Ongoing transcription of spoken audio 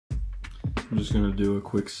I'm just gonna do a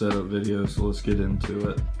quick setup video, so let's get into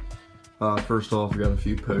it. First off, I got a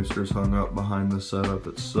few posters hung up behind the setup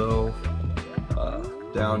itself.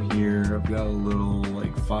 Down here, I've got a little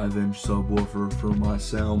like 5-inch subwoofer for my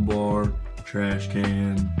sound bar, trash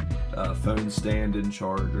can, phone stand and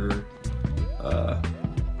charger.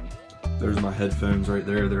 There's my headphones right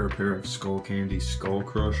there. They're a pair of Skull Candy Skull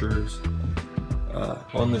Crushers.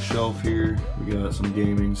 On the shelf here, we got some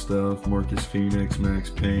gaming stuff, Marcus Phoenix, Max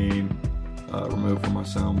Payne, remote for my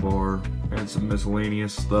soundbar, and some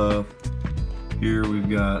miscellaneous stuff. Here we've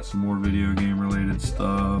got some more video game related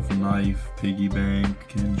stuff, knife, piggy bank,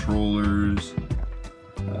 controllers.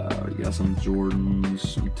 We got some Jordans,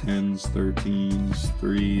 some 10s, 13s,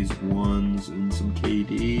 3s, 1s, and some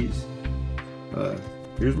KDs.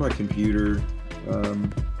 Here's my computer.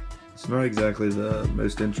 It's not exactly the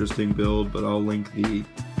most interesting build, but I'll link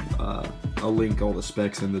all the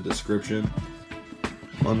specs in the description.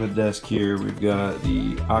 On the desk here, we've got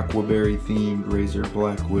the Aquaberry themed Razer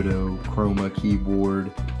Black Widow Chroma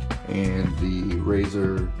keyboard and the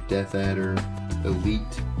Razer Death Adder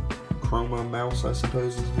Elite Chroma mouse, I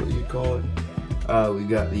suppose is what you'd call it. We've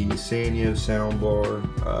got the Sanyo soundbar.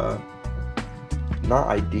 Not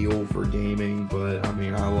ideal for gaming, but I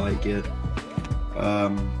mean, I like it.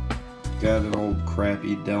 Got an old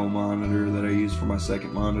crappy Dell monitor that I use for my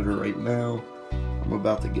second monitor right now. I'm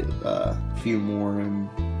about to get a few more in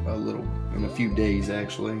a few days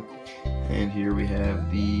actually. And here we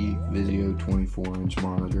have the Vizio 24-inch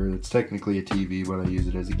monitor. It's technically a TV, but I use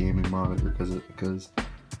it as a gaming monitor because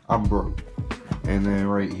I'm broke. And then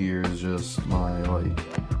right here is just my like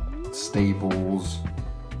Staples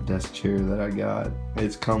desk chair that I got.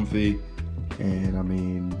 It's comfy, and I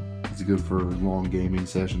mean, it's good for long gaming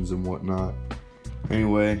sessions and whatnot.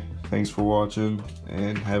 Anyway, thanks for watching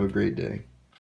and have a great day.